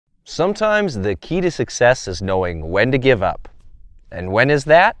Sometimes the key to success is knowing when to give up. And when is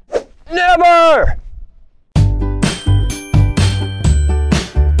that? Never!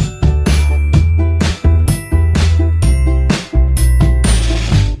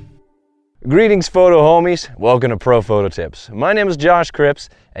 Greetings, photo homies. Welcome to Pro Photo Tips. My name is Josh Cripps,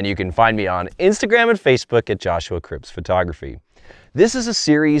 and you can find me on Instagram and Facebook at Joshua Cripps Photography. This is a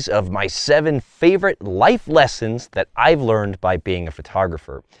series of my 7 favorite life lessons that I've learned by being a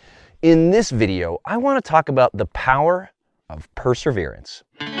photographer. In this video, I want to talk about the power of perseverance.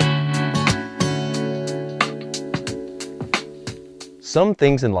 Some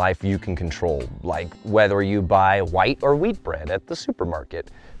things in life you can control, like whether you buy white or wheat bread at the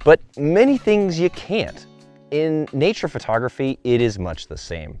supermarket, but many things you can't. In nature photography, it is much the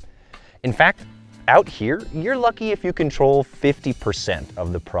same. In fact, out here, you're lucky if you control 50%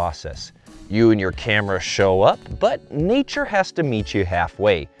 of the process. You and your camera show up, but nature has to meet you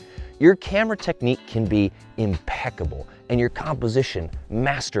halfway. Your camera technique can be impeccable and your composition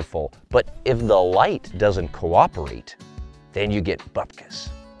masterful, but if the light doesn't cooperate, then you get bupkis.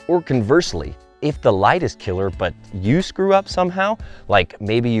 Or conversely, if the light is killer but you screw up somehow, like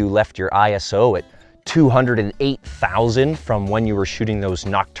maybe you left your ISO at 208,000 from when you were shooting those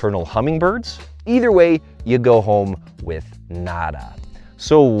nocturnal hummingbirds, either way, you go home with nada.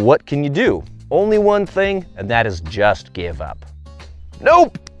 So what can you do? Only one thing, and that is just give up.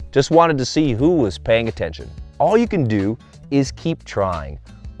 Nope! Just wanted to see who was paying attention. All you can do is keep trying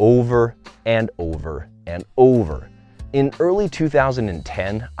over and over and over. In early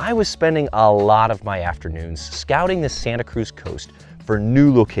 2010, I was spending a lot of my afternoons scouting the Santa Cruz coast for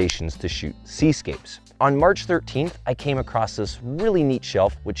new locations to shoot seascapes. On March 13th, I came across this really neat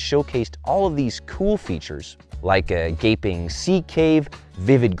shelf which showcased all of these cool features, like a gaping sea cave,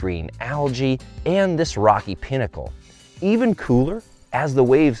 vivid green algae, and this rocky pinnacle. Even cooler, as the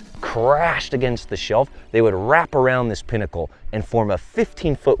waves crashed against the shelf, they would wrap around this pinnacle and form a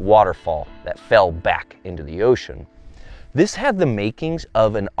 15-foot waterfall that fell back into the ocean. This had the makings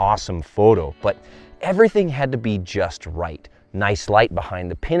of an awesome photo, but everything had to be just right. Nice light behind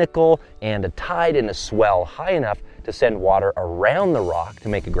the pinnacle and a tide and a swell high enough to send water around the rock to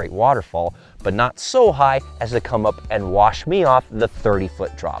make a great waterfall, but not so high as to come up and wash me off the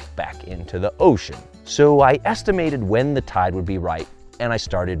 30-foot drop back into the ocean. So I estimated when the tide would be right, and I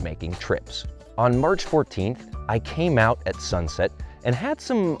started making trips. On March 14th, I came out at sunset and had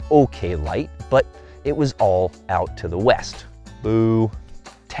some okay light, but it was all out to the west. Boo.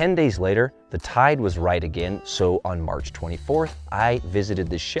 10 days later, the tide was right again, so on March 24th, I visited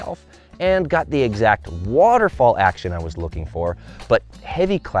the shelf and got the exact waterfall action I was looking for, but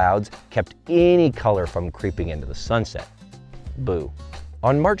heavy clouds kept any color from creeping into the sunset. Boo.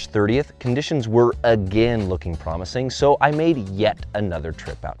 On March 30th, conditions were again looking promising, so I made yet another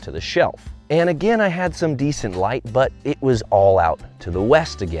trip out to the shelf. And again, I had some decent light, but it was all out to the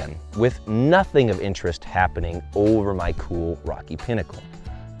west again, with nothing of interest happening over my cool rocky pinnacle.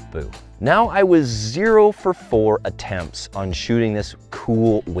 Boo. Now I was 0 for 4 attempts on shooting this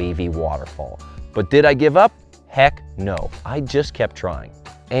cool wavy waterfall. But did I give up? Heck no, I just kept trying.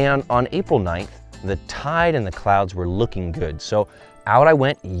 And on April 9th, the tide and the clouds were looking good, so out I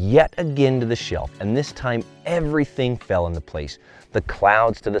went yet again to the shelf, and this time everything fell into place. The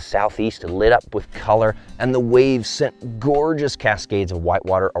clouds to the southeast lit up with color, and the waves sent gorgeous cascades of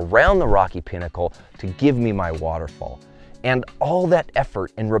whitewater around the rocky pinnacle to give me my waterfall. And all that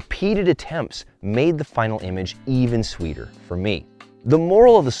effort and repeated attempts made the final image even sweeter for me. The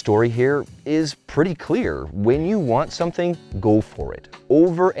moral of the story here is pretty clear. When you want something, go for it.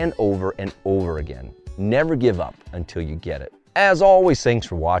 Over and over and over again. Never give up until you get it. As always, thanks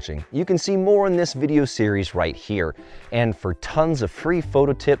for watching. You can see more in this video series right here. And for tons of free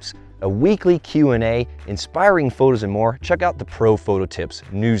photo tips, a weekly Q&A, inspiring photos and more, check out the Pro Photo Tips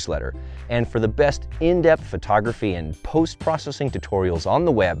newsletter. And for the best in-depth photography and post-processing tutorials on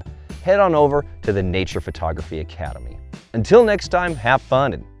the web, head on over to the Nature Photography Academy. Until next time, have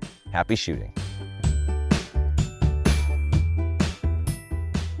fun and happy shooting.